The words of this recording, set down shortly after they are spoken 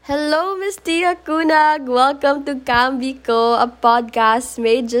Hello, Miss Tia Kunag! Welcome to Cambiko, a podcast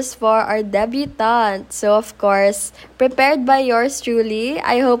made just for our debutante. So, of course, prepared by yours truly.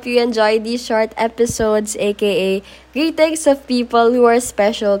 I hope you enjoy these short episodes, aka greetings of people who are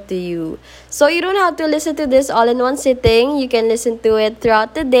special to you. So, you don't have to listen to this all in one sitting. You can listen to it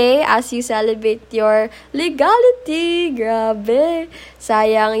throughout the day as you celebrate your legality. Grabe!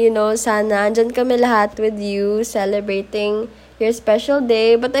 Sayang, sana andyan kami lahat with you celebrating your special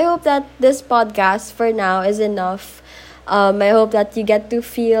day. But I hope that this podcast for now is enough. I hope that you get to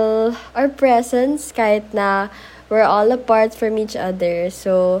feel our presence kahit na we're all apart from each other.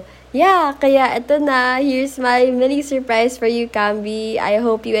 So, yeah, kaya ito na. Here's my mini surprise for you, Cambi. I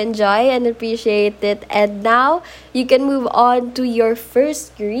hope you enjoy and appreciate it. And now, you can move on to your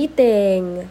first greeting.